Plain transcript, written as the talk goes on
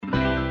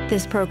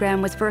This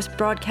program was first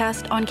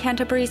broadcast on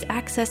Canterbury's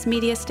access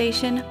media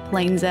station,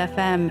 Plains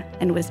FM,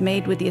 and was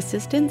made with the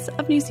assistance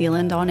of New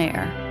Zealand On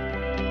Air.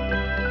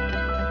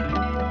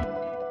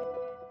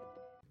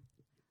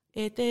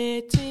 E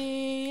te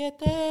ti, e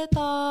te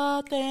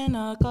tā,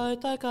 tēnā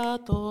koutou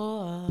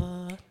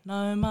katoa,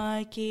 nau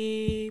mai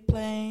ki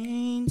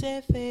Plains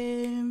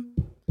FM.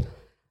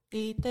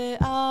 I te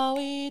au,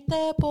 i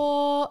te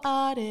pō,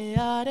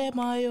 are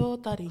mai o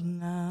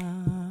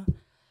taringa,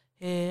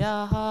 he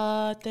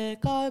aha te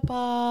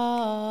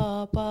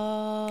kaupapa.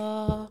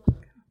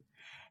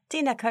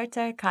 Tēnā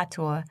koutou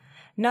katoa,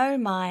 nau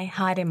mai,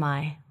 haere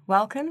mai.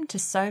 Welcome to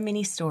So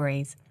Many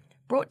Stories,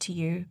 brought to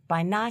you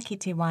by Ngā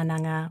Kete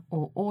Wānanga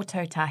or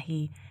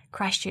Ōtautahi,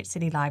 Christchurch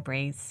City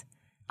Libraries.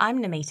 I'm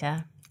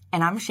Namita.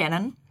 And I'm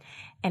Shannon.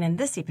 And in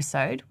this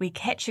episode, we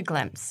catch a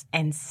glimpse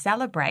and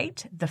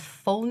celebrate the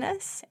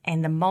fullness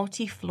and the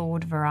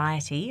multi-floored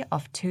variety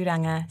of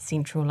Tūranga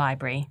Central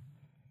Library.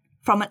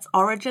 From its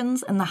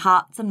origins in the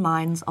hearts and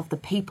minds of the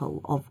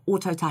people of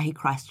Ōtautahi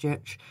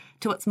Christchurch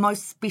to its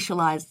most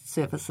specialised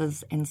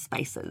services and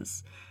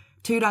spaces,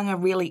 Tūranga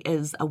really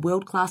is a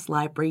world-class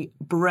library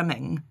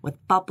brimming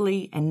with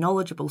bubbly and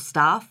knowledgeable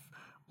staff,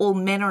 all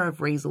manner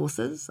of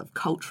resources of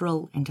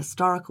cultural and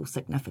historical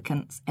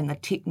significance, and the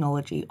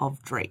technology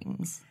of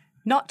dreams.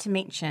 Not to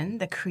mention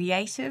the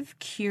creative,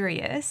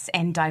 curious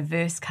and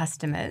diverse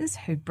customers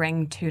who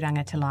bring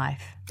Tūranga to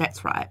life.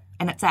 That's right.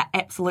 And it's our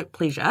absolute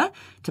pleasure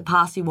to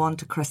pass you on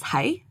to Chris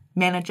Hay,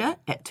 manager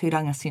at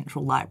Tūranga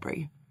Central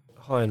Library.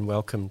 Hi and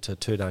welcome to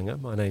Tūranga.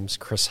 My name's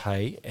Chris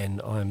Hay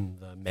and I'm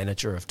the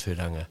manager of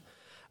Tūranga.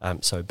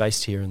 So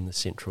based here in the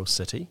central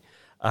city.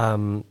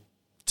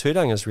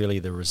 Tūranga is really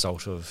the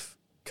result of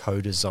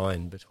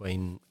co-design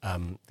between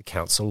the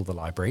council, the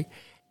library,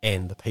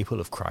 and the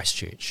people of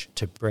Christchurch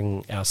to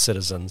bring our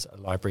citizens a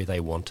library they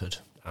wanted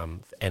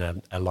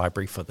and a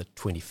library for the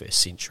 21st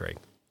century.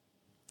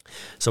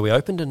 So we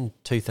opened in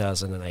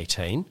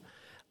 2018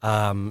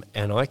 and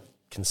I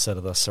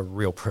consider this a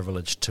real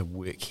privilege to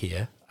work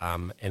here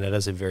and it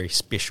is a very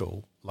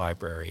special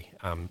library,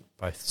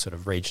 both sort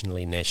of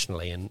regionally,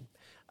 nationally and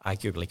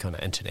arguably kind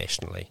of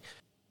internationally.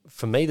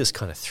 For me, there's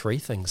kind of three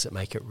things that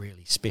make it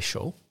really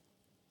special.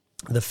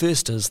 The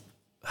first is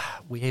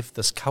we have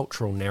this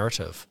cultural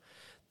narrative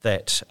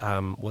that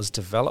was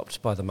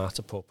developed by the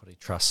Mātāpōpiri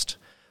Trust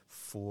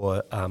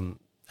for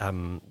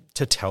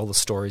to tell the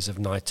stories of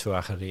Ngāi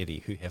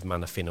Tuahariri who are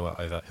mana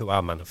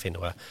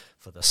whenua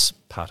for this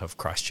part of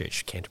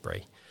Christchurch,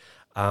 Canterbury.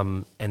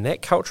 And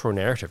that cultural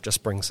narrative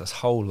just brings this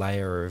whole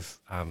layer of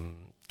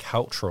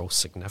cultural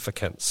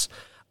significance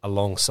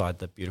alongside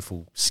the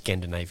beautiful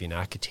Scandinavian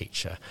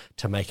architecture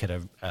to make it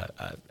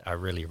a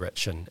really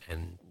rich and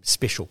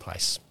special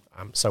place.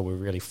 So we're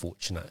really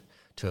fortunate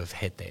to have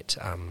had that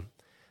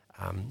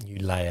new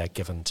layer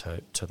given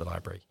to the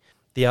library.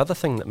 The other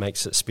thing that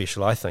makes it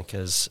special, I think,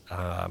 is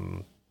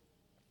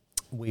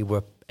we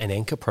were an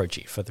anchor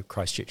project for the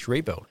Christchurch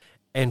rebuild.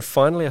 And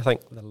finally, I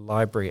think the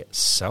library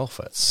itself,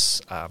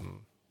 it's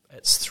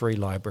three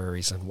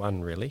libraries in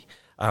one, really.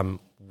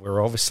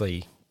 We're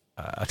obviously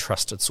a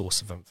trusted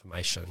source of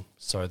information.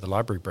 So the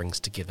library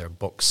brings together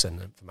books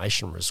and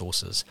information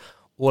resources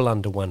all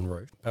under one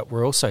roof. But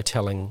we're also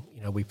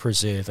we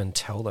preserve and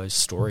tell those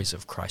stories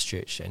of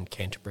Christchurch and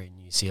Canterbury and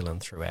New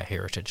Zealand through our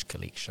heritage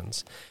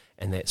collections,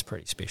 and that's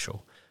pretty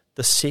special.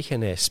 The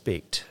second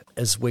aspect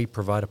is we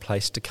provide a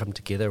place to come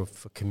together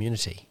for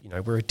community.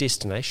 We're a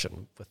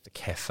destination with the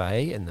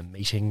cafe and the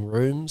meeting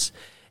rooms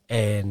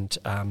and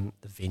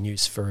the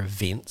venues for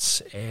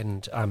events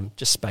and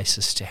just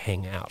spaces to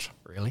hang out,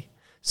 really.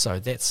 So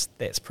that's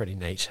pretty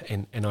neat,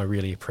 and I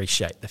really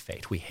appreciate the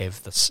fact we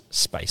have this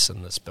space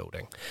in this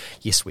building.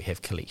 Yes, we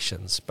have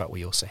collections, but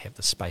we also have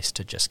the space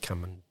to just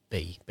come and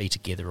be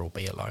together or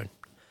be alone.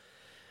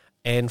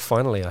 And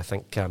finally, I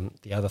think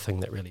the other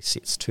thing that really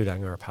sets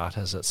Tūranga apart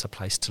is it's a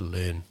place to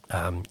learn.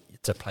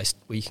 It's a place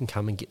where you can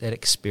come and get that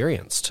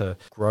experience to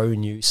grow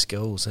new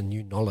skills and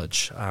new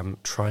knowledge,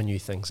 try new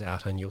things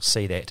out, and you'll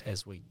see that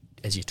as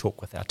you talk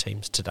with our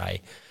teams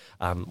today.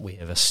 We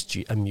have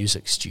a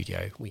music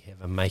studio. We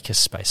have a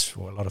makerspace,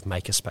 or a lot of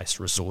makerspace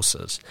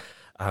resources.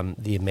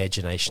 The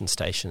imagination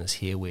station is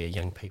here where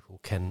young people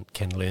can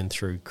learn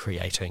through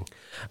creating.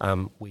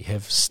 We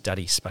have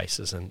study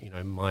spaces, and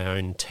my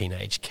own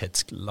teenage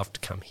kids love to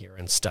come here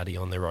and study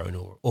on their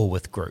own or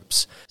with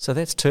groups. So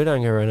that's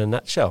Tūranga in a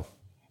nutshell.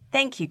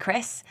 Thank you,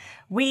 Chris.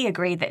 We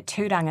agree that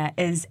Tūranga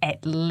is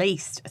at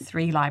least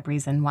three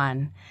libraries in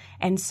one,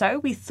 and so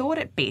we thought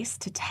it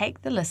best to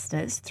take the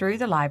listeners through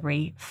the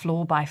library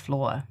floor by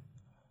floor.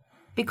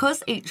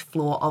 Because each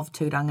floor of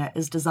Tūranga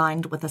is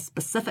designed with a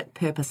specific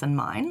purpose in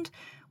mind,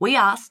 we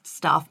asked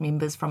staff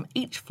members from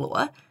each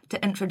floor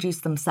to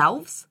introduce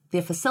themselves,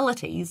 their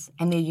facilities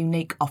and their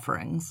unique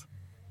offerings.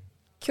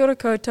 Kia ora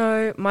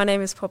koutou, my name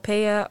is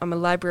Popea. I'm a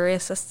library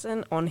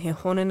assistant on He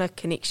Honena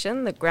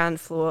Connection, the ground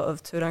floor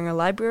of Tūranga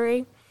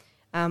Library.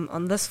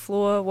 On this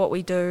floor, what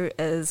we do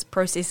is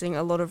processing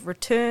a lot of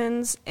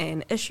returns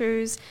and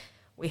issues.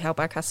 We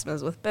help our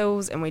customers with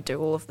bills, and we do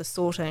all of the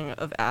sorting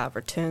of our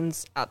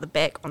returns out the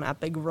back on our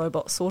big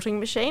robot sorting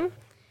machine.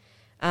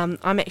 I'm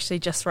actually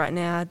just right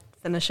now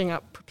finishing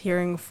up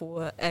preparing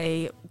for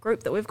a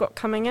group that we've got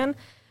coming in.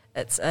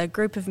 It's a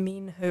group of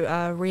men who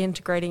are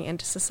reintegrating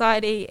into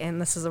society,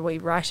 and this is a wee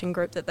writing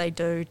group that they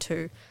do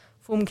to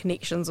form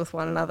connections with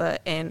one another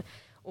and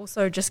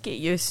also just get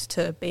used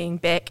to being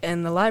back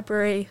in the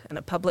library in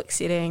a public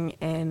setting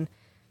and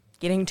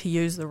getting to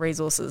use the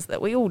resources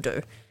that we all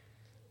do.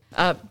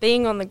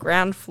 Being on the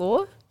ground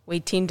floor, we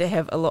tend to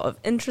have a lot of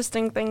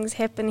interesting things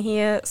happen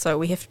here, so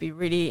we have to be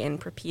ready and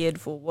prepared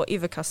for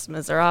whatever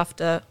customers are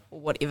after or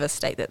whatever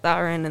state that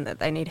they're in and that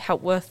they need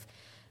help with.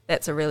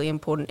 That's a really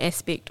important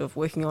aspect of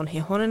working on He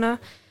Honena.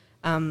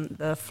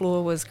 The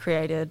floor was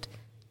created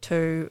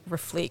to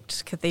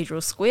reflect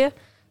Cathedral Square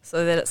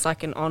so that it's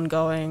like an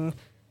ongoing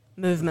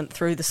movement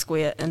through the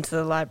square into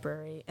the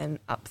library and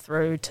up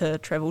through to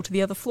travel to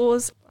the other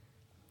floors.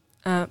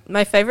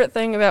 My favourite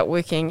thing about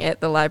working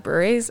at the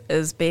libraries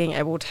is being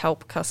able to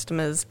help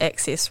customers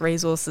access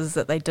resources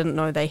that they didn't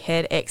know they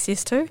had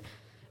access to.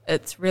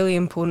 It's really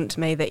important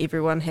to me that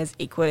everyone has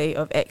equity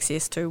of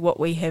access to what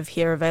we have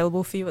here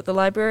available for you at the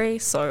library,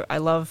 so I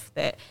love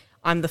that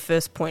I'm the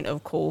first point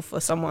of call for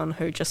someone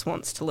who just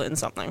wants to learn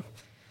something.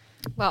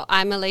 Well,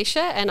 I'm Alicia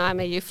and I'm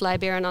a youth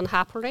librarian on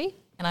Hapori.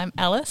 And I'm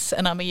Alice,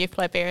 and I'm a youth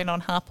librarian on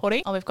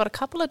Hapori. We've got a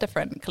couple of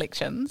different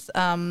collections.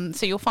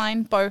 So you'll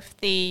find both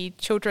the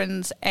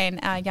children's and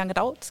our young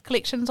adults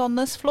collections on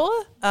this floor.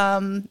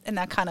 And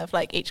they're kind of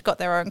like each got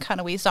their own kind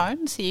of wee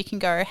zone. So you can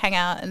go hang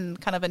out and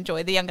kind of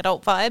enjoy the young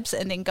adult vibes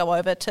and then go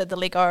over to the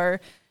Lego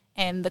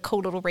and the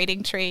cool little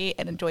reading tree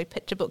and enjoy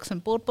picture books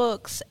and board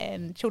books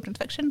and children's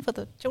fiction for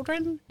the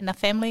children and their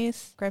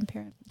families,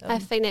 grandparents. I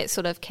think that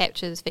sort of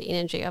captures the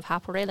energy of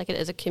Hapori. Like, it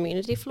is a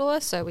community floor,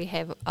 so we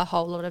have a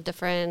whole lot of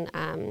different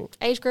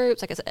age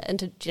groups. Like, it's an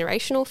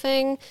intergenerational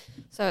thing,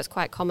 so it's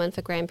quite common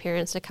for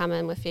grandparents to come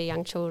in with their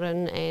young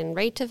children and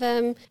read to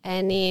them.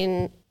 And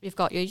then you've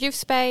got your youth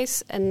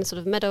space in the sort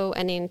of middle,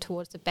 and then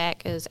towards the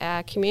back is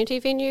our community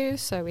venue.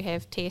 So we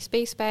have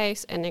TSB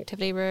space and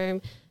activity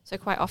room. So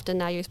quite often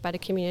they're used by the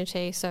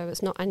community, so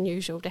it's not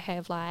unusual to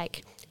have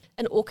like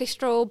an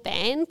orchestral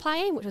band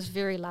playing, which is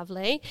very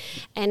lovely.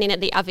 And then at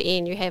the other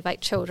end you have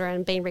like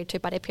children being read to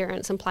by their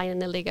parents and playing in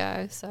the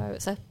Lego. So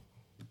it's a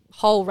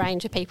whole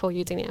range of people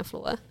using our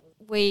floor.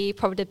 Probably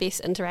the best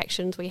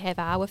interactions we have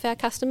are with our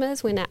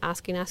customers when they're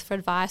asking us for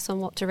advice on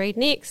what to read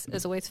next.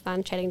 It's always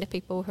fun chatting to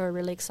people who are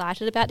really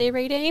excited about their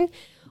reading,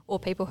 or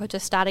people who are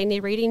just starting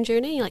their reading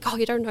journey. Like, oh,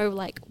 you don't know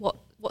like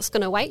what's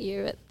going to await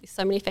you. There's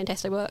so many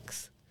fantastic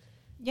books.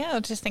 Yeah, I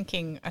was just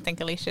thinking, I think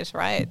Alicia's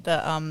right,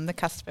 the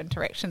customer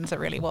interactions are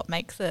really what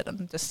makes it.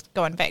 I'm just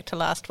going back to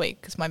last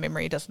week because my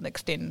memory doesn't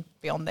extend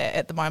beyond that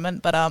at the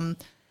moment, but I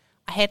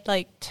had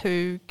like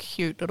two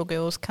cute little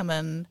girls come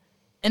in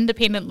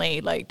independently,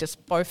 like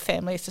just both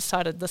families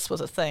decided this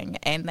was a thing,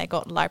 and they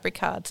got library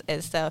cards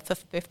as their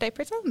 5th birthday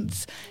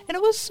presents, and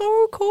it was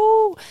so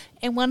cool.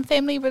 And one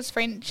family was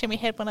French, and we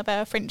had one of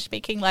our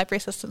French-speaking library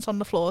assistants on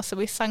the floor, so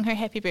we sung her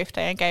happy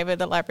birthday and gave her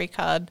the library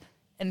card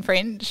in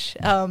French,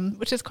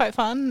 which is quite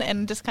fun,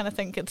 and just kind of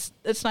think it's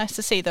nice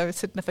to see those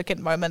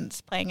significant moments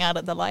playing out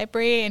at the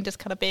library and just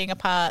kind of being a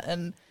part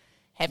and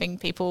having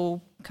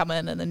people come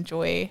in and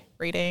enjoy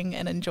reading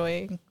and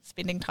enjoying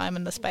spending time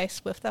in the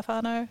space with their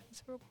whānau.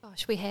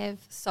 Gosh, we have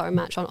so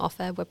much on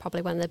offer. We're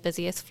probably one of the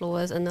busiest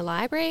floors in the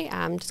library,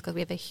 just because we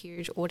have a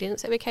huge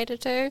audience that we cater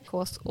to. Of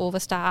course, all the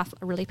staff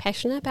are really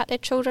passionate about their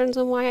children's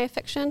and YA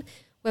fiction.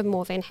 We're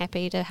more than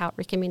happy to help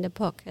recommend a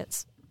book.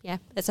 It's the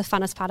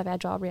funnest part of our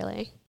job,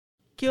 really.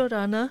 Kia ora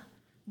ana,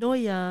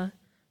 noia,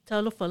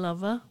 talofa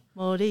lava,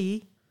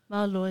 Māori,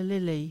 māloi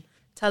lili.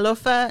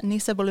 Talofa,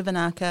 Nisa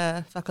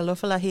Bolivanaka,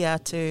 whakalofalahi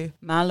atu,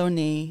 mālo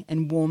ni,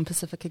 and warm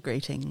Pacifica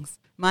greetings.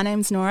 My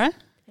name's Nora.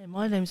 And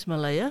my name's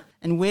Malaya.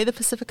 And we're the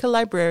Pacifica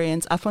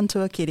Librarians up on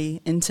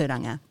Kete in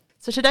Tūranga.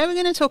 So today we're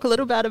going to talk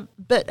a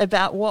bit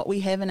about what we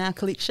have in our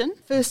collection.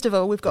 First of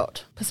all, we've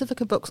got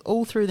Pacifica books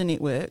all through the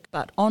network,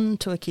 but on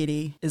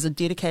Kete is a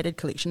dedicated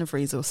collection of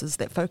resources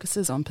that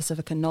focuses on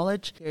Pacifica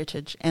knowledge,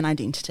 heritage and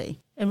identity.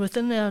 And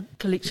within our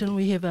collection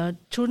we have our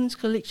children's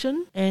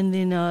collection and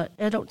then our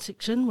adult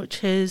section,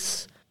 which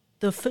has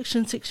the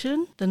fiction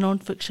section, the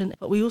non-fiction,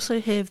 but we also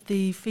have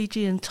the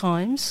Fijian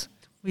Times.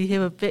 We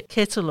have a back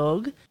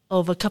catalogue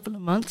of a couple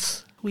of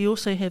months. We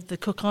also have the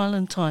Cook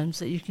Island Times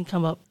that you can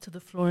come up to the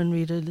floor and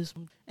read it.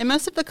 And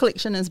most of the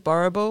collection is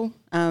borrowable.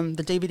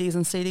 The DVDs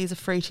and CDs are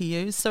free to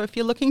use. So if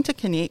you're looking to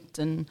connect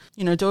and,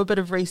 do a bit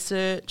of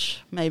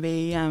research,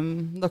 maybe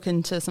look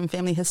into some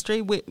family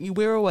history,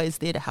 we're always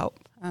there to help.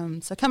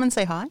 So come and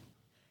say hi.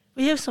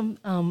 We have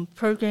some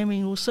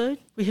programming also.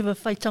 We have a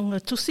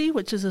Whaitanga Tusi,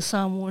 which is a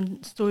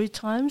Samoan story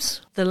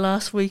times, the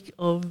last week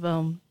of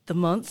the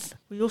month.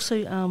 We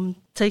also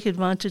take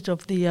advantage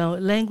of the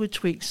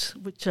language weeks,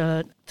 which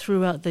are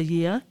throughout the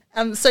year.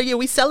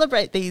 We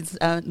celebrate these,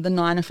 the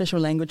 9 official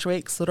language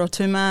weeks: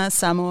 Rotuma,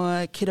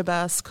 Samoa,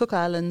 Kiribati, Cook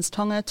Islands,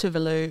 Tonga,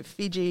 Tuvalu,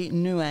 Fiji,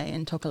 Niue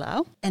and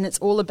Tokelau. And it's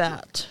all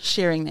about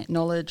sharing that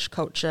knowledge,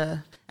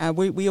 culture,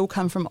 We all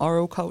come from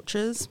oral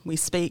cultures. We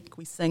speak,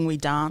 we sing, we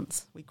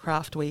dance, we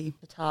craft, we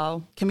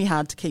tau. It can be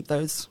hard to keep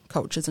those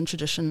cultures and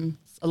traditions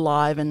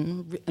alive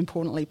and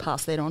importantly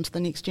pass that on to the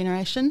next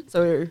generation.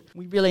 So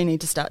we really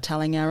need to start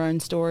telling our own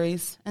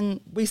stories,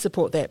 and we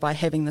support that by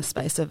having the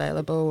space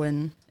available.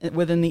 And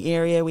within the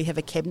area we have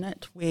a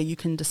cabinet where you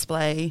can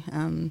display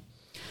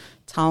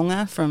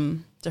taonga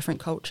from different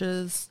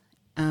cultures.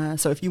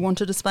 So if you want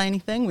to display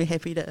anything, we're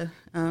happy to,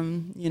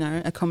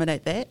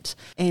 accommodate that.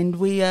 And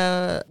we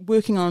are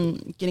working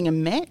on getting a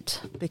mat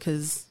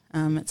because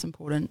it's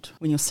important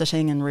when you're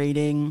sitting and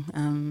reading.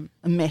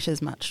 A mat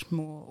is much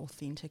more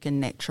authentic and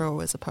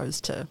natural as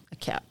opposed to a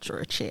couch or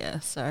a chair.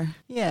 So,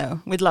 yeah,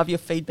 we'd love your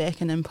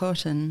feedback and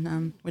input,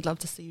 and we'd love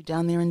to see you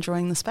down there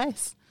enjoying the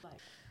space.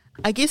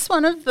 I guess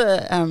one of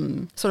the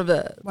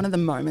one of the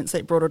moments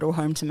that brought it all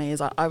home to me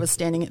is I was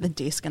standing at the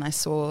desk and I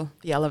saw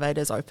the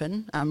elevators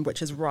open,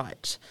 which is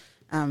right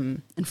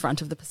in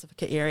front of the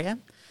Pacifica area,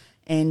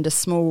 and a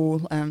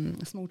small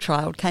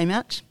child came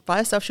out by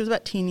herself. She was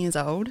about 10 years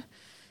old,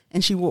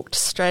 and she walked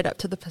straight up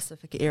to the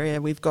Pacifica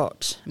area. We've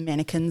got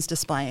mannequins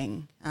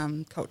displaying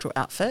cultural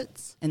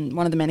outfits, and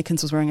one of the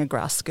mannequins was wearing a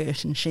grass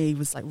skirt, and she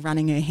was like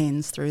running her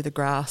hands through the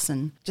grass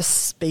and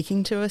just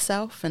speaking to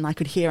herself, and I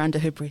could hear under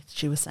her breath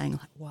she was saying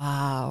like,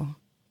 "Wow,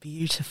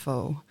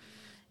 beautiful,"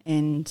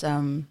 and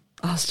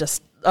I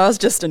was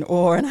just in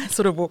awe, and I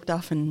sort of walked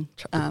up and,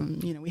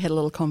 we had a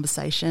little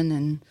conversation,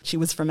 and she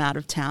was from out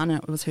of town,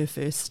 and it was her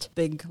first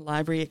big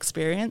library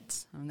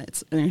experience.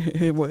 That's in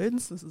her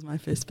words, this is my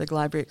first big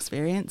library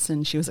experience,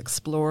 and she was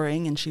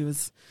exploring, and she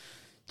was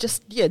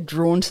just,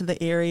 drawn to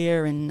the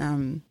area,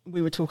 and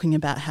we were talking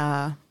about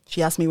how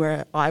she asked me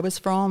where I was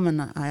from,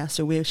 and I asked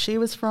her where she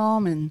was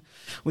from, and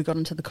we got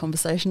into the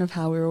conversation of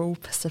how we're all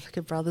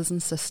Pacifica brothers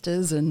and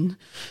sisters, and,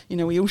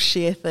 we all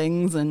share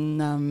things,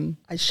 and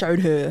I showed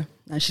her,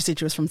 she said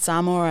she was from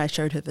Samoa, I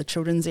showed her the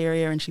children's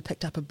area, and she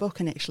picked up a book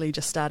and actually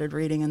just started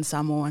reading in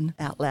Samoan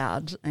out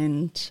loud,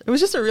 and it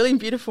was just a really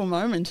beautiful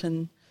moment,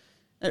 and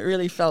it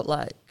really felt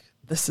like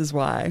this is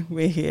why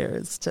we're here,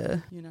 is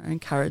to,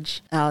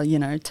 encourage our,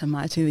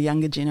 Tamaitu, the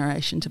younger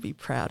generation, to be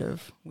proud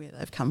of where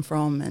they've come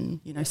from and,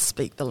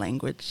 speak the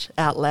language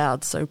out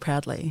loud so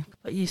proudly.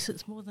 But yes,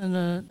 it's more than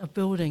a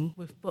building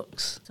with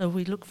books. So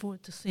we look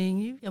forward to seeing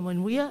you. And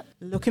when we are...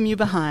 Look at you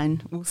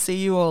behind. We'll see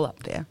you all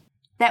up there.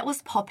 That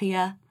was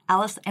Popia,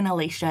 Alice and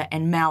Alicia,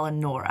 and Mal and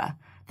Nora.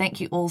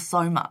 Thank you all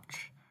so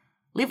much.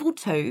 Level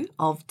 2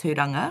 of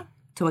Tūranga,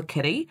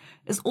 Tuakiri,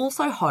 is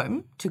also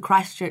home to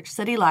Christchurch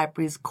City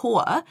Library's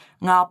core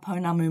Ngā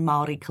Pounamu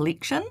Māori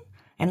collection,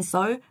 and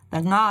so the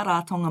Ngā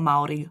Ratonga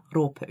Māori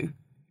Rōpū.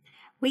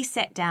 We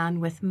sat down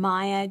with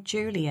Maya,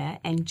 Julia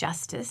and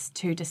Justice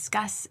to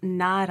discuss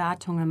Ngā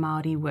Ratonga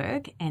Māori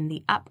work and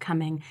the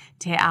upcoming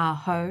Te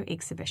Aho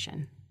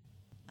exhibition.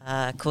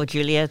 Ko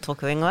Julia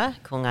tōku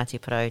ingoa, ko Ngāti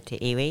Parau te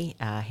iwi,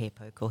 he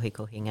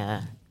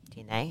paukohikohinga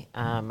tēnei.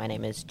 My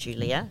name is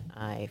Julia.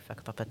 I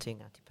whakapapa tū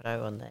Ngāti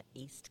Parau on the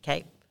East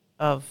Cape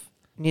of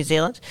New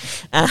Zealand,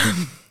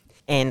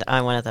 and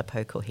I'm one of the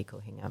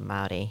paukohikohinga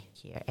Māori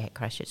here at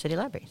Christchurch City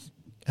Libraries.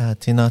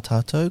 Tēnā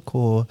tātou,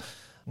 ko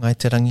ngai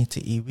te rangi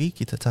te iwi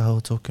ki te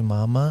taho tōku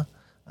māma,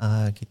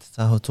 ki te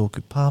taho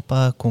tōku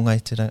pāpā, ko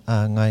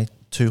ngai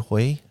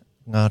tūhoi,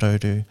 ngā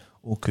rauru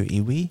ōku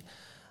iwi,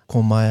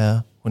 ko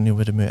Maya Hone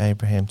Wiramu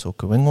Abraham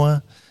tōku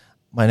ingoa.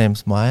 My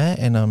name's Maya,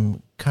 and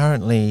I'm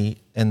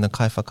currently in the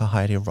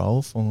kaiwhakahaere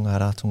role for Ngā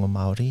Ratonga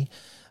Māori.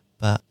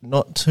 But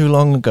not too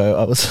long ago,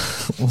 I was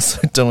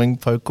also doing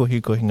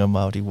paukohikohinga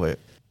Māori work.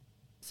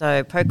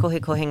 So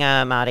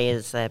paukohikohinga Māori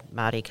is a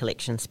Māori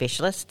collection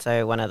specialist.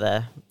 So one of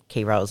the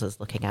key roles is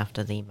looking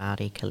after the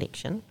Māori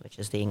collection, which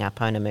is the Ngā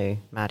Pounamu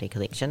Māori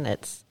collection.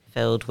 It's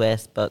filled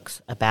with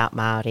books about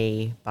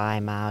Māori, by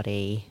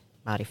Māori,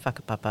 Māori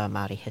whakapapa,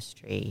 Māori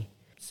history.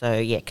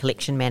 So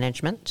collection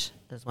management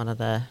is one of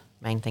the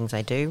main things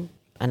I do.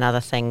 Another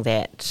thing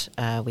that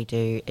we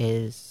do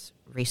is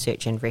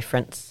research and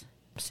reference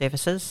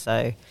services,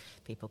 so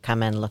people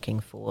come in looking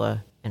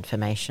for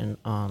information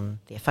on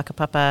their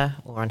whakapapa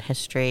or on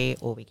history,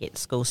 or we get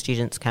school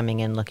students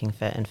coming in looking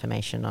for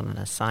information on an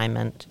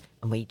assignment,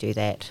 and we do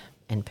that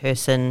in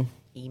person,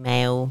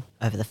 email,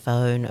 over the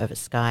phone, over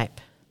Skype.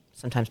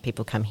 Sometimes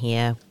people come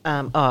here.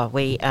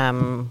 We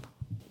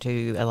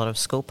do a lot of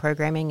school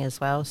programming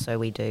as well, so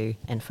we do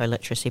info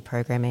literacy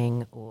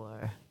programming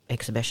or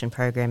exhibition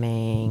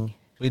programming.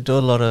 We do a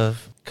lot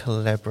of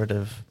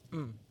collaborative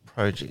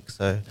projects,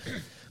 so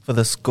for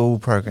the school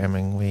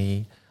programming,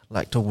 we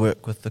like to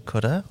work with the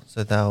kura.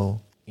 So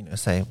they'll,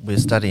 say we're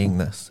studying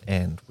this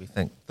and we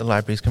think the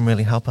libraries can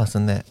really help us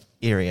in that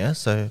area.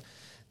 So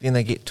then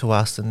they get to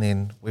us, and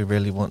then we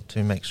really want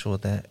to make sure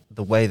that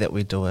the way that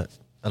we do it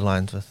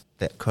aligns with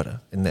that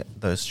kura and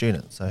those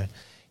students. So,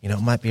 it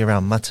might be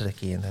around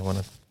matariki and they want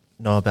to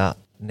know about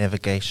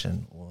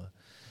navigation or,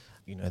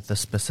 the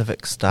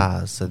specific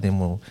stars. So then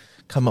we'll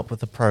come up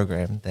with a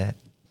program that,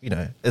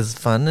 is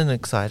fun and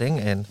exciting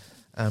and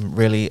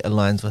really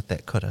aligns with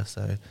that kura,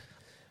 so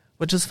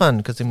which is fun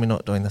because then we're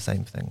not doing the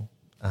same thing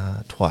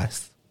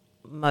twice.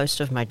 most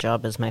of my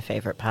job is my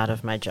favourite part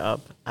of my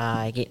job.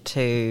 I get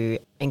to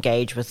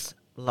engage with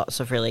lots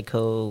of really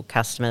cool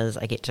customers.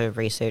 I get to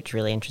research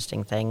really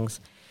interesting things.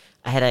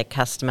 I had a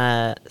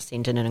customer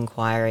send in an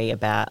inquiry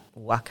about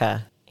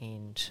waka,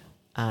 and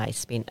I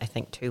spent, I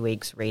think, 2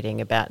 weeks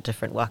reading about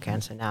different waka,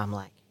 and so now I'm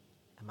like,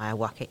 am I a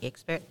waka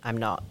expert? I'm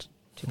not,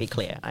 to be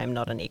clear. I'm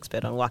not an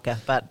expert on waka,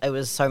 but it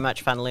was so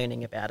much fun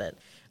learning about it.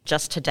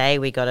 Just today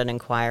we got an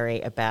inquiry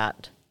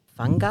about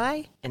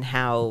fungi and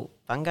how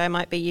fungi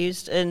might be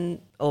used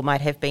in, or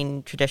might have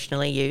been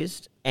traditionally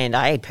used, and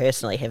I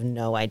personally have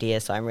no idea,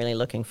 so I'm really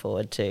looking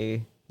forward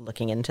to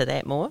looking into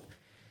that more.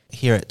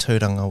 Here at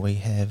Tūranga we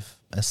have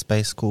a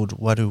space called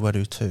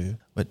Waru 2,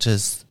 which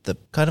is the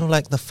kind of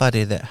like the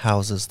whare that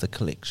houses the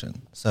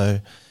collection.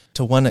 So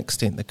to one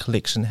extent the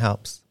collection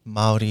helps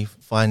Māori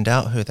find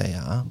out who they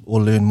are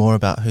or learn more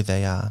about who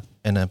they are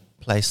in a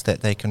place that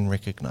they can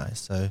recognise.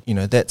 So, you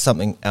know, that's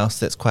something else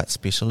that's quite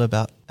special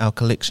about our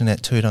collection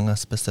at Tūranga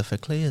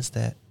specifically, is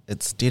that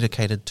it's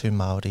dedicated to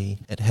Māori.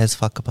 It has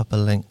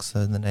whakapapa links,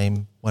 so the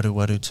name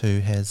Waru 2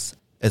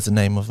 is a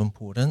name of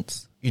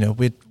importance. You know,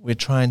 we're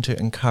trying to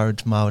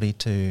encourage Māori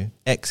to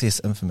access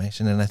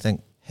information, and I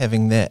think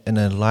having that in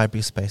a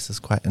library space is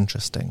quite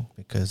interesting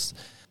because,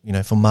 you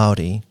know, for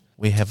Māori,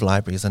 we have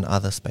libraries in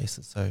other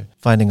spaces. So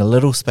finding a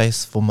little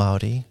space for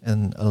Māori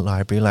in a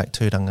library like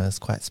Tūranga is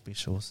quite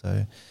special.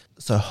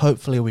 So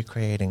hopefully we're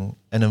creating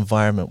an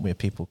environment where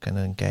people can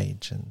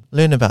engage and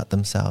learn about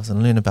themselves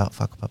and learn about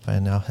whakapapa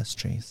and our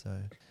history. So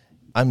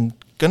I'm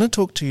going to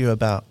talk to you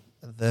about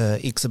the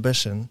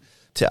exhibition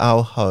Te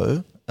Ao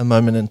Hau, A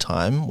Moment in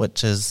Time,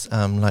 which is,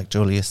 like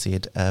Julia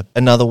said,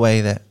 another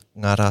way that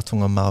Ngā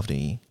Rātonga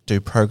Māori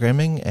do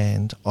programming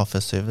and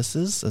offer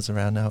services is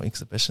around our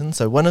exhibition.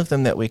 So one of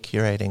them that we're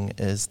curating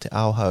is Te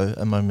Ao Hau,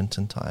 A Moment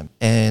in Time,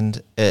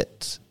 and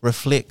it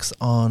reflects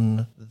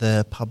on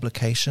the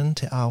publication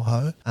Te Ao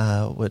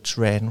Hau, which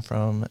ran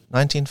from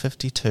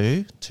 1952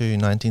 to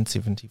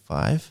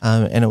 1975,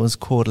 and it was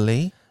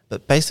quarterly,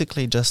 but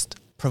basically just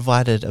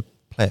provided a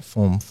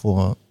platform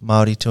for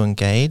Māori to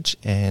engage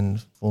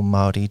and for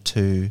Māori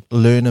to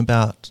learn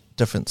about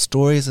different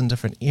stories in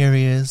different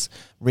areas,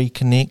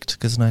 reconnect,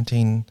 because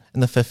in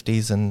the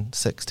 50s and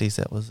 60s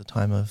that was a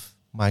time of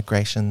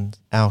migration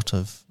out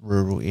of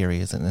rural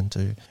areas and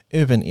into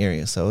urban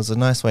areas. So it was a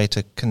nice way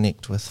to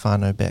connect with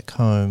whānau back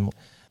home.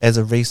 As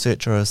a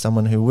researcher or as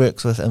someone who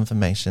works with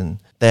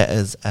information, that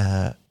is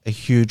a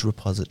huge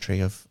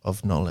repository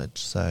of knowledge.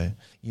 So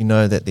you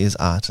know that there's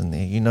art in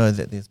there, you know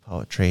that there's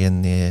poetry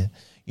in there,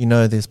 you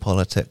know there's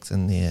politics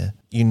in there,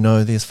 you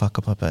know there's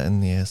whakapapa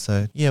in there.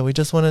 So yeah, we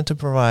just wanted to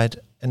provide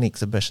an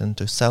exhibition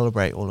to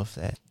celebrate all of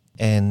that.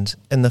 And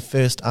in the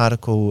first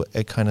article,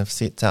 it kind of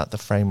sets out the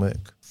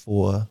framework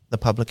for the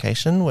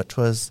publication, which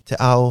was Te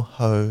Ao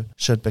Hau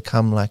should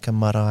become like a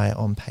marae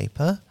on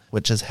paper,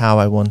 which is how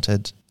I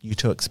wanted you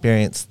to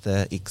experience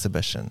the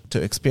exhibition,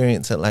 to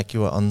experience it like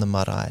you were on the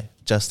marae,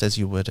 just as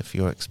you would if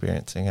you were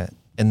experiencing it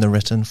in the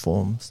written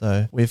form.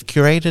 So we've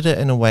curated it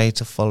in a way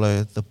to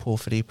follow the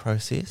pōwhiri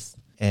process,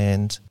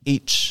 and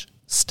each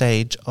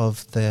stage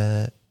of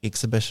the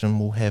exhibition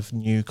will have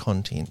new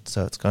content,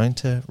 so it's going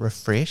to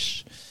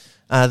refresh.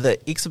 The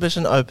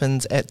exhibition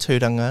opens at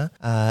Tūranga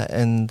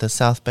in the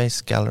South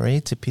Base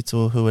Gallery, Te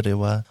Pito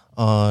Huarewa,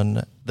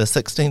 on the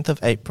 16th of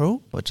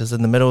April, which is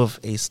in the middle of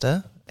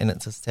Easter, and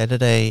it's a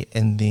Saturday,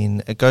 and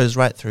then it goes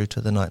right through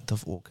to the 9th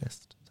of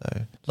August.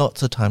 So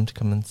lots of time to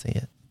come and see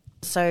it.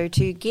 So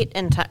to get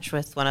in touch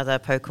with one of the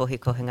Pōkohi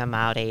Kohinga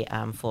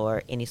Māori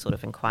for any sort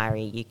of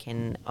inquiry, you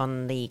can,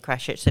 on the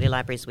Christchurch City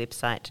Library's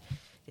website,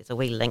 there's a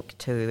wee link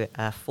to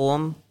a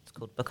form. It's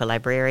called Book a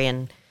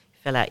Librarian.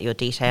 Fill out your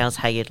details,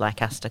 how you'd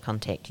like us to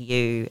contact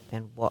you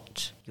and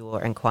what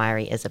your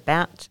inquiry is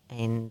about,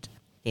 and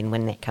then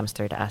when that comes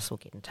through to us, we'll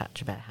get in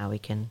touch about how we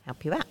can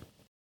help you out.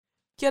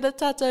 Kia ora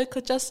tātou,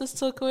 ko Justice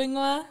tōku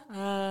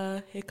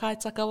ingoa. He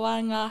kaitaka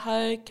wā ngā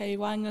hau, kei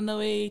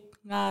Wānganui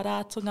ngā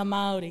rātonga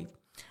Māori.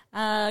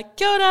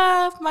 Kia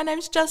ora, my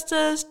name's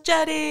Justice,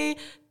 Jari,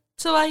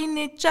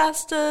 Tuahine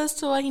Justice,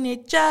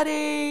 Tuahine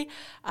Jari,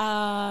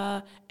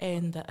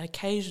 and the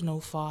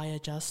occasional Fire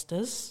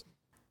Justice.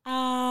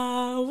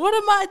 What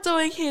am I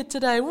doing here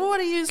today? What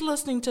are you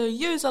listening to?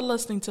 You are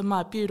listening to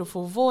my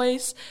beautiful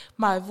voice.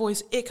 My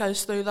voice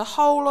echoes through the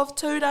whole of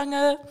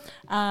Tūranga,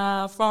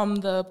 from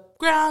the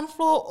ground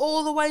floor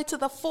all the way to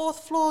the 4th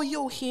floor.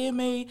 You'll hear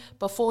me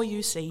before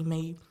you see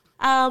me.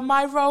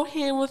 My role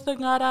here with the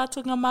Ngā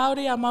Rātonga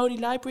Māori, our Māori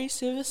Library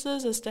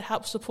Services, is to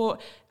help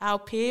support our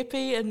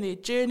pēpi in their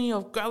journey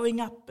of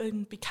growing up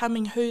and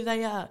becoming who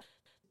they are,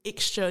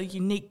 extra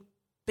unique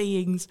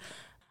beings.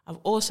 I've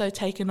also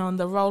taken on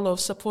the role of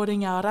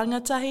supporting our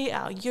rangatahi,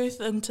 our youth,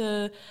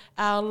 into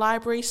our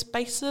library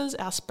spaces.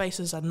 Our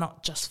spaces are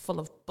not just full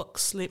of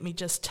books, let me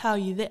just tell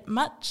you that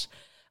much.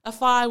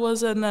 If I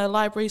was in a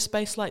library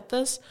space like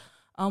this,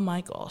 oh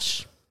my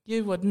gosh,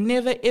 you would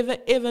never, ever,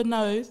 ever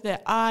know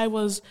that I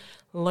was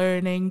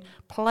learning,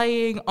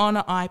 playing on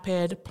an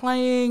iPad,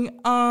 playing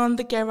on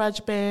the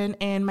GarageBand,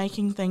 and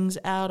making things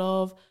out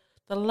of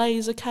the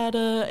laser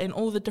cutter, and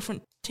all the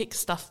different tech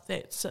stuff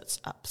that sits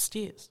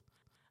upstairs.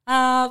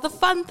 The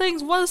fun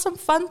things, what are some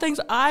fun things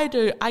I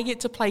do? I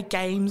get to play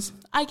games.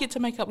 I get to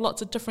make up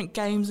lots of different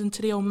games in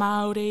Te Reo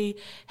Māori,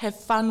 have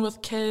fun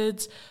with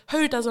kids.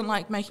 Who doesn't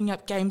like making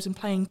up games and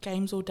playing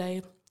games all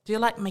day? Do you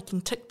like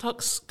making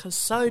TikToks? Because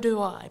so do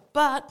I.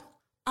 But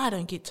I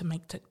don't get to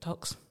make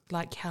TikToks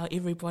like how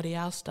everybody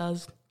else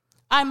does.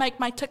 I make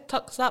my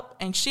TikToks up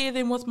and share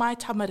them with my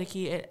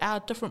tamariki at our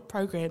different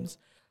programs.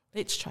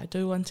 Let's try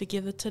do one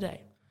together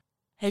today.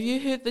 Have you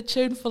heard the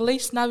tune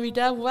Feliz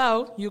Navidad?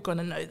 Well, you're going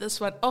to know this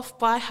one off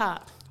by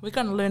heart. We're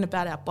going to learn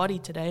about our body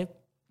today.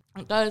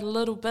 It goes a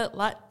little bit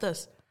like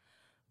this.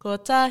 Ko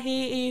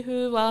tahi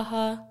ihu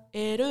waha,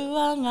 e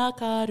rua ngā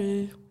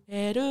karu,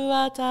 e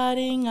rua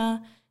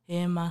taringa,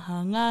 e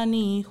mahanga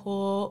ni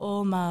ho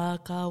o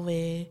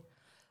makawe.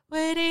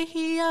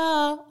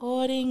 Werehia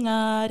o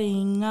ringa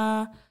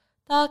ringa,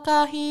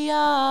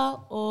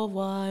 takahia o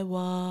wai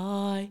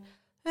wai.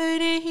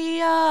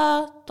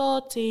 Urihia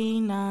tō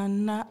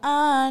tinana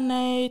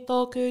anei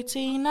tōku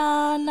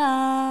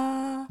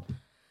tinana.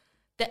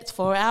 That's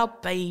for our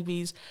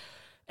babies.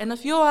 And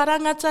if you're a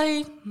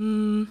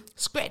rangatahi,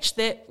 scratch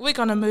that. We're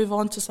going to move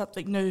on to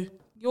something new.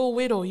 Your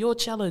wero, your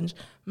challenge.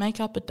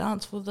 Make up a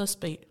dance for this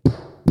beat.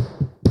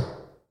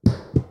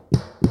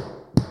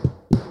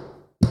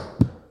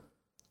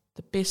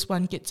 The best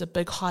one gets a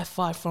big high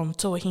five from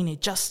Tuahine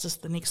Justice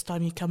the next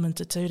time you come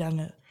into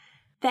Tūranga.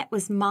 That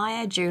was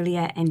Maya,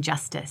 Julia and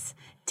Justice.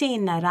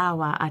 Tēnā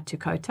rawa atu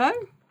koutou.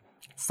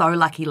 So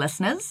lucky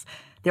listeners,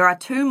 there are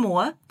 2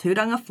 more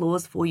Tūranga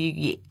floors for you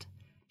yet.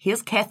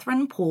 Here's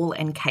Catherine, Paul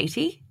and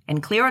Katie,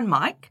 and Claire and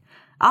Mike,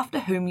 after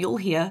whom you'll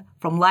hear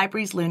from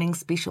Libraries Learning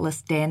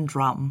Specialist Dan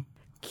Drum.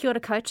 Kia ora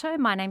koutou,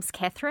 my name's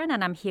Catherine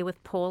and I'm here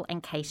with Paul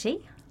and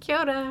Katie. Kia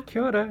ora.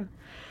 Kia ora.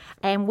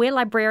 And we're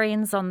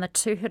librarians on the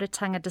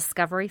Tūhuratanga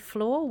Discovery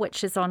floor,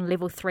 which is on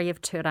level 3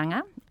 of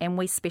Tūranga, and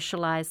we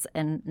specialise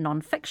in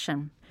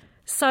non-fiction.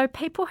 So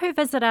people who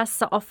visit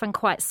us are often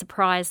quite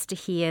surprised to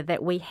hear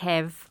that we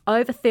have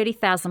over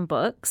 30,000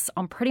 books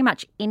on pretty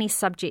much any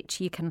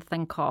subject you can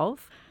think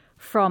of,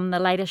 from the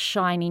latest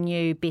shiny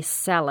new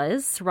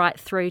bestsellers right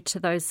through to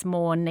those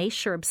more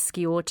niche or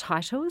obscure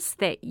titles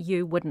that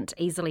you wouldn't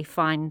easily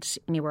find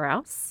anywhere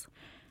else.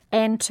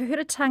 And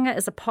Tūhuratanga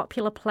is a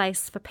popular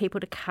place for people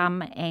to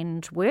come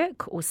and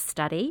work or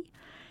study.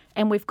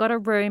 And we've got a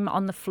room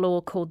on the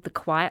floor called the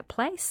Quiet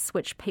Place,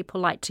 which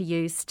people like to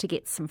use to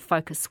get some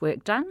focus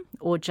work done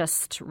or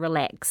just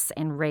relax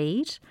and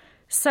read.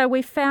 So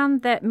we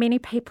found that many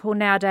people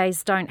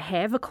nowadays don't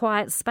have a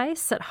quiet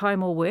space at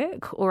home or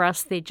work, or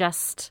else they're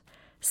just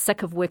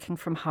sick of working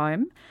from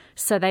home.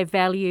 So they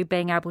value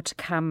being able to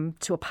come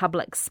to a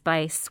public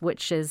space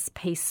which is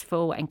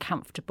peaceful and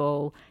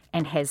comfortable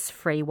and has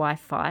free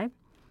Wi-Fi.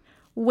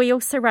 We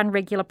also run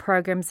regular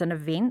programs and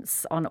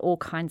events on all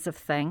kinds of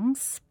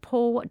things.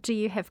 Paul, what do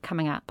you have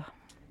coming up?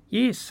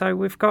 Yes, so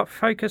we've got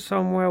Focus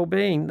on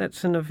Wellbeing.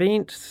 That's an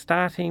event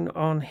starting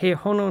on He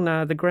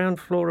Honona, the ground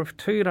floor of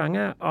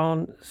Tūranga,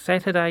 on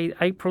Saturday,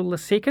 April the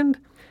 2nd.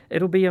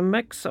 It'll be a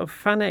mix of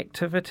fun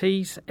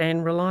activities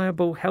and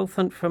reliable health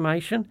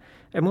information,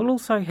 and we'll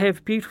also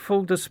have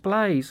beautiful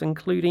displays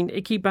including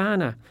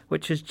ikebana,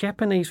 which is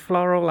Japanese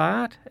floral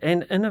art,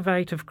 and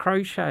innovative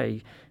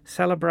crochet,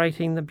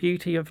 celebrating the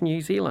beauty of New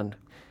Zealand.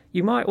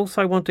 You might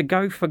also want to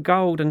go for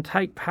gold and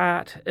take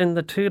part in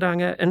the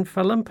Tūranga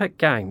Infalympic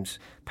Games.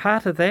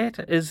 Part of that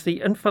is the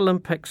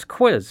Infalympics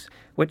quiz,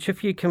 which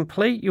if you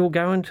complete, you'll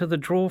go into the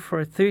draw for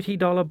a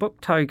 $30 book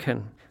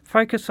token.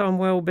 Focus on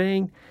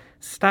Wellbeing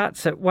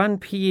starts at 1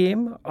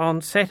 p.m.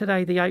 on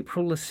Saturday the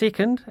April the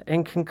 2nd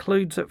and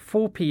concludes at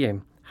 4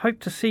 p.m. Hope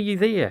to see you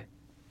there.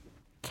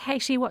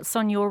 Katie, what's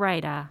on your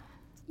radar?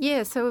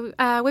 Yeah, so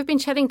we've been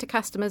chatting to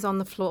customers on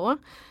the floor,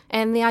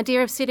 and the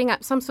idea of setting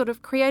up some sort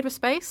of creative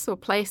space or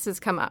place has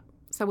come up.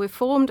 So we've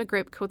formed a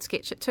group called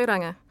Sketch at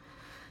Tūranga.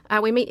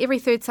 We meet every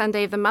third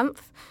Sunday of the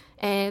month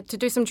to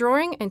do some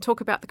drawing and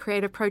talk about the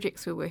creative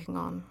projects we're working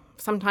on.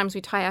 Sometimes we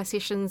tie our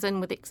sessions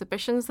in with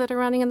exhibitions that are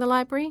running in the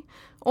library,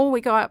 or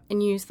we go up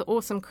and use the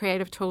awesome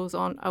creative tools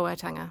on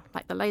Ōtautahi,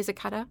 like the laser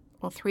cutter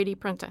or 3D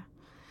printer.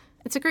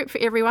 It's a group for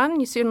everyone.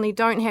 You certainly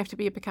don't have to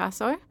be a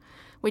Picasso.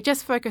 We're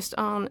just focused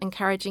on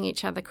encouraging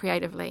each other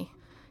creatively.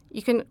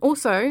 You can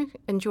also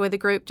enjoy the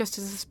group just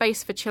as a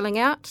space for chilling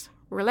out,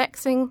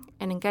 relaxing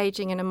and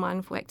engaging in a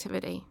mindful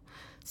activity.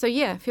 So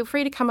yeah, feel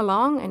free to come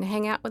along and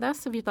hang out with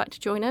us if you'd like to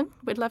join in.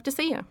 We'd love to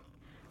see you.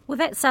 Well,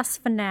 that's us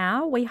for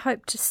now. We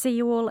hope to see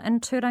you all in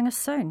Tūranga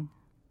soon.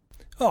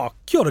 Oh,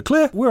 kia ora,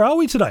 Claire. Where are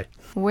we today?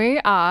 We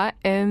are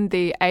in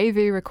the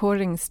AV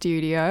recording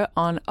studio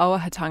on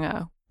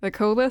Ōtautahi, the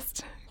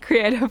coolest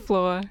creative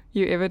floor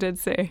you ever did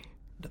see.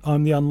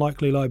 I'm the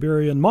unlikely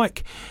librarian,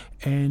 Mike,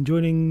 and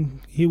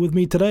joining here with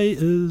me today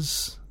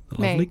is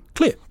the lovely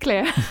Claire.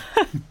 Claire.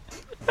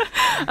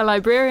 A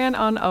librarian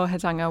on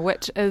Ōtautahi,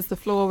 which is the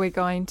floor we're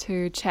going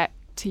to chat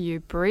to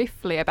you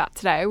briefly about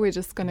today. We're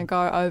just going to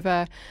go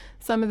over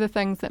some of the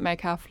things that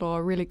make our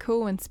floor really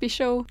cool and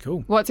special.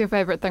 Cool. What's your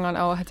favourite thing on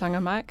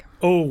Ōtautahi, Mike?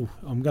 Oh,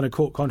 I'm going to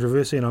court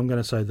controversy and I'm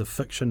going to say the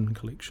fiction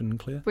collection,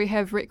 Claire. We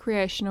have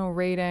recreational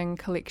reading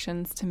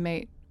collections to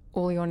meet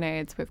all your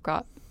needs. We've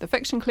got the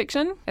fiction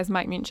collection, as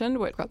Mike mentioned.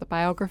 We've got the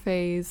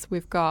biographies.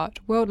 We've got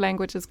world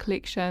languages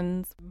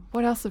collections.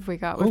 What else have we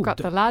got? We've got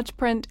the large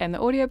print and the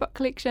audiobook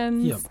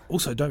collections. Yeah.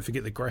 Also, don't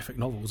forget the graphic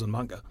novels and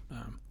manga.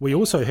 We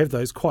also have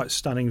those quite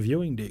stunning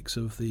viewing decks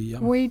of the...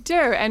 We do.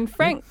 And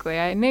frankly,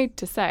 I need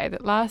to say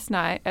that last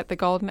night at the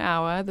golden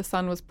hour, the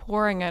sun was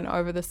pouring in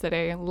over the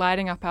city,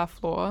 lighting up our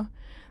floor,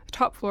 the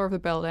top floor of the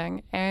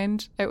building,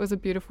 and it was a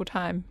beautiful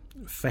time.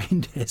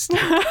 Fantastic.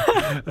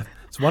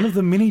 It's one of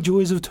the many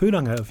joys of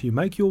Tūranga. If you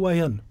make your way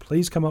in,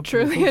 please come up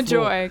Truly to the a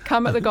joy.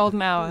 Come at the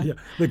golden hour. Yeah,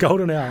 the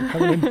golden hour.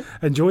 Come in,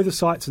 enjoy the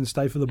sights and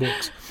stay for the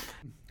books.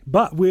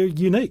 But we're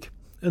unique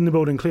in the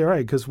building, Claire,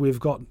 because we've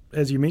got,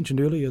 as you mentioned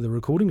earlier, the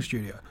recording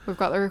studio. We've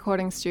got the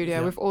recording studio.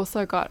 Yeah. We've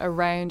also got a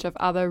range of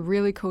other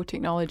really cool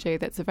technology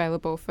that's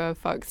available for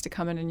folks to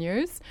come in and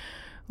use.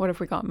 What have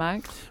we got,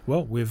 Mike?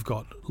 Well, we've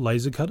got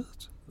laser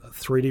cutters, a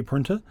 3D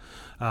printer,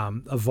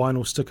 a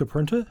vinyl sticker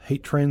printer,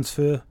 heat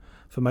transfer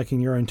for making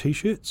your own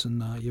T-shirts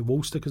and your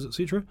wall stickers,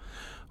 etc.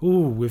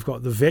 Ooh, we've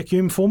got the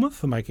vacuum former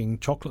for making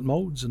chocolate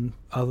moulds and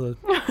other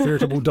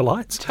veritable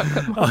delights.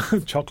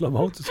 Chocolate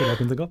moulds, that's all I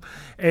can think of.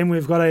 And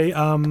we've got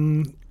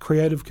a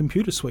creative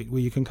computer suite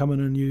where you can come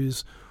in and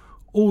use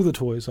all the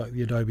toys like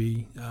the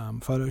Adobe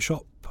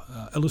Photoshop,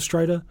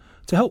 Illustrator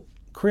to help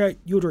create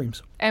your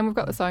dreams. And we've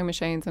got the sewing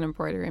machines and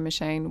embroidery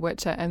machine,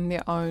 which are in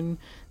their own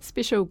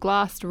special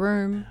glassed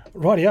room.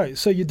 Rightio.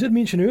 So you did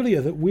mention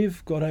earlier that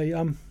we've got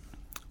a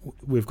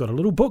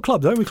little book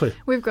club, don't we, Claire?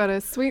 We've got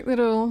a sweet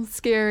little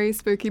scary,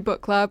 spooky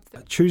book club.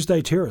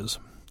 Tuesday Terrors.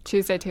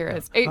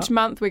 Each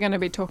month we're going to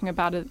be talking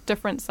about a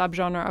different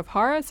subgenre of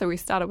horror. So we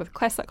started with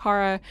classic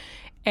horror,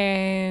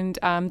 and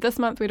this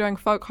month we're doing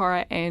folk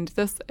horror, and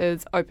this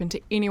is open to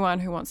anyone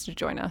who wants to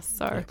join us.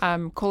 So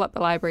call up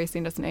the library,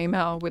 send us an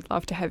email. We'd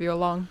love to have you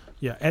along.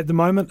 Yeah, at the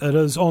moment it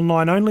is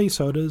online only,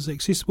 so it is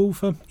accessible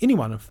for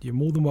anyone. You're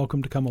more than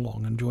welcome to come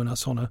along and join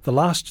us on the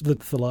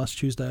last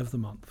Tuesday of the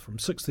month from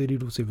 6:30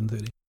 to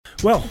 7:30.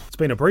 Well, it's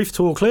been a brief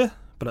tour, Claire,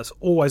 but it's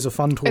always a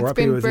fun tour up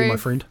here with you, my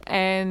friend.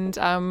 And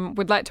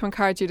we'd like to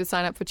encourage you to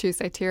sign up for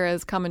Tuesday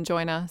Terrors. Come and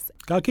join us.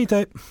 Ka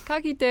kite. Ka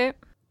kite.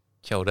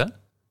 Kia ora.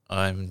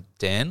 I'm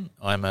Dan.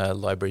 I'm a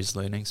libraries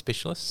learning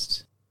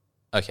specialist.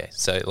 Okay,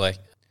 so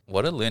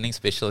what a learning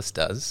specialist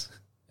does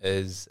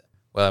is,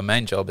 well, our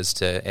main job is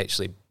to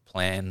actually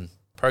plan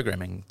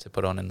programming to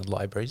put on in the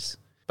libraries.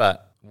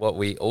 But what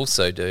we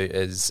also do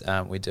is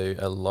we do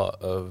a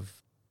lot of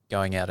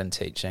going out and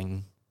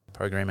teaching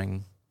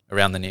programming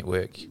around the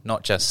network,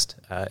 not just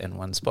in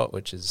one spot,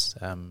 which is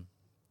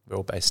we're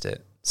all based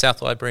at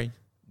South Library.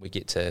 We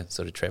get to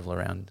sort of travel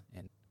around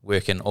and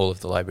work in all of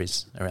the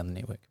libraries around the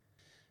network.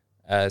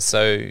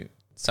 So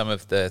some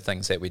of the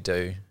things that we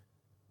do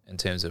in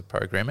terms of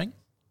programming,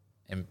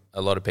 and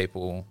a lot of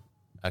people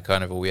are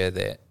kind of aware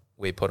that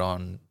we put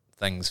on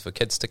things for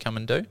kids to come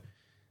and do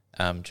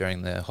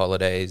during the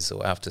holidays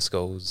or after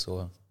schools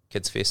or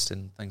Kids Fest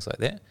and things like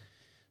that.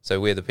 So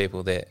we're the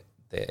people that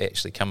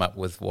actually come up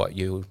with what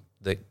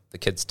the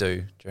kids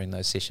do during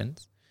those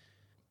sessions.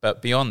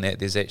 But beyond that,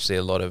 there's actually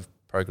a lot of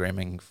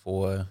programming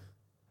for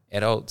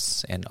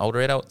adults and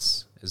older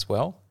adults as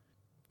well.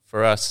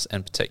 For us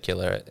in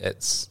particular,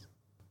 it's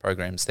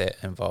programs that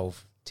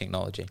involve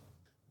technology.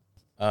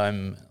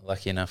 I'm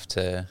lucky enough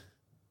to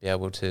be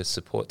able to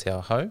support Te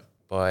Aho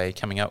by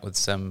coming up with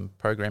some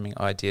programming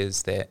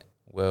ideas that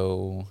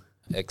will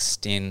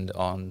extend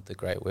on the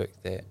great work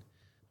that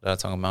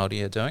Ratonga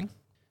Māori are doing.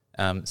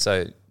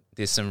 So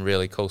there's some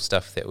really cool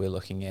stuff that we're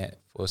looking at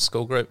for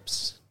school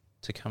groups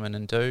to come in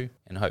and do,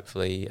 and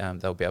hopefully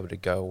they'll be able to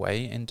go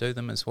away and do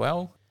them as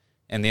well.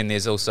 And then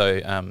there's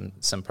also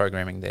some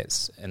programming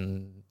that's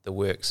in the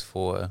works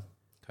for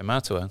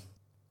kaumātua.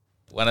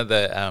 One of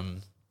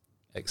the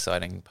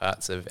exciting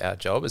parts of our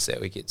job is that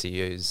we get to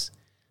use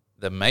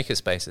the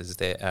makerspaces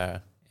that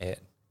are at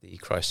the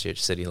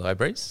Christchurch City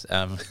Libraries.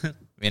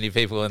 Many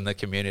people in the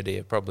community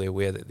are probably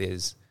aware that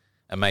there's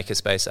a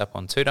makerspace up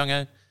on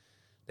Tūranga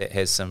that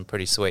has some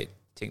pretty sweet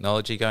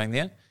technology going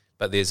there,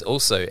 but there's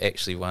also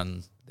actually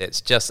one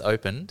that's just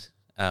opened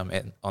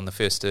on the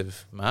 1st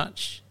of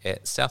March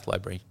at South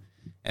Library,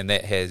 and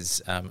that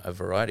has a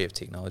variety of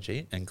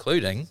technology,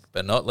 including,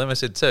 but not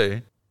limited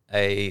to,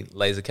 a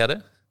laser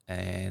cutter,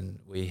 and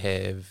we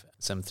have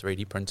some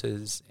 3D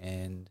printers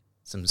and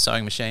some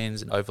sewing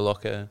machines, an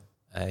overlocker,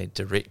 a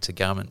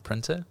direct-to-garment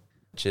printer,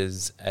 which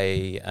is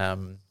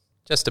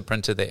just a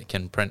printer that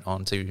can print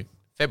onto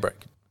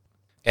fabric.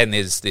 And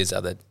there's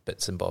other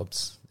bits and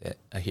bobs that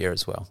are here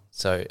as well.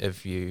 So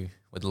if you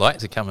would like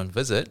to come and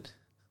visit,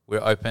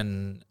 we're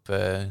open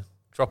for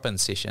drop-in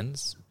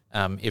sessions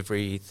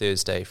every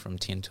Thursday from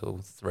 10 till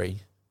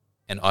 3,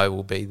 and I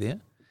will be there.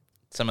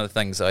 Some of the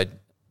things I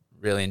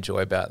really enjoy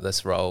about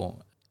this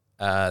role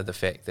are the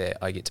fact that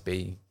I get to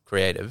be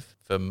creative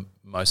for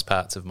most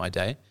parts of my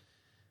day,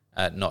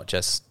 not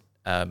just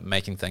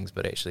making things,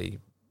 but actually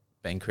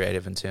being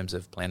creative in terms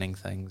of planning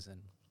things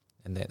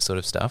and that sort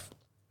of stuff.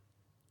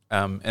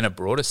 In a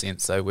broader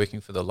sense, though,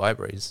 working for the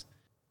libraries,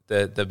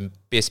 the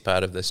best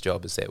part of this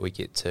job is that we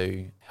get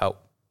to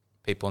help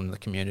people in the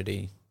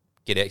community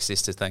get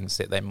access to things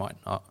that they might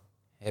not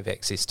have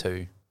access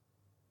to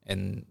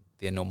in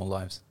their normal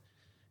lives.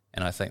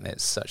 And I think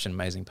that's such an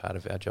amazing part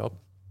of our job.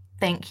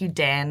 Thank you,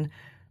 Dan.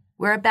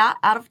 We're about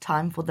out of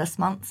time for this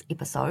month's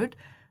episode,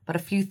 but a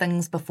few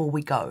things before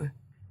we go.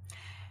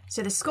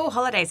 So the school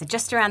holidays are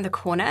just around the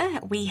corner.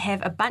 We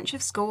have a bunch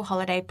of school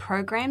holiday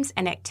programs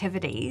and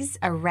activities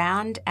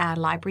around our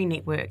library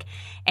network.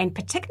 And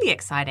particularly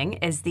exciting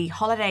is the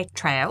Holiday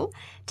Trail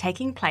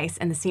taking place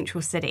in the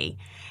central city.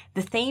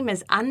 The theme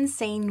is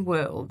Unseen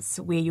Worlds,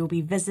 where you'll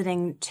be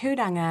visiting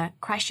Tūranga,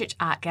 Christchurch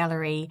Art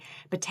Gallery,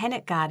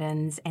 Botanic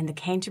Gardens and the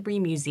Canterbury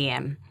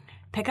Museum.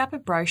 Pick up a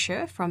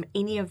brochure from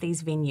any of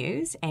these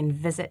venues and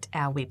visit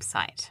our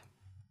website.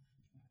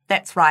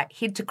 That's right,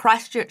 head to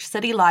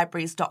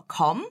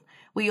christchurchcitylibraries.com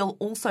where you'll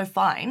also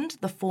find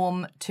the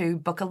form to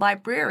book a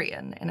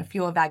librarian, and a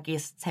few of our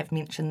guests have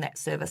mentioned that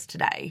service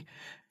today.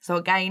 So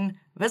again,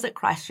 visit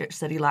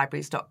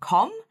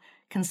christchurchcitylibraries.com,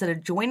 consider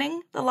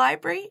joining the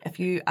library. If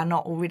you are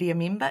not already a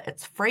member,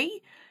 it's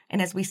free,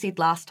 and as we said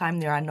last time,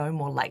 there are no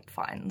more late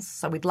fines,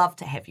 so we'd love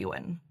to have you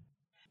in.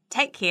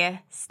 Take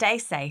care, stay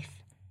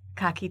safe.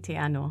 Ka kite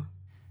anō.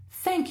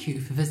 Thank you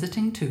for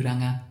visiting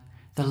Tūranga.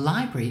 The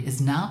library is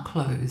now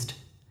closed.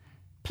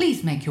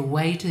 Please make your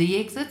way to the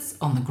exits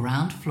on the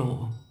ground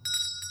floor.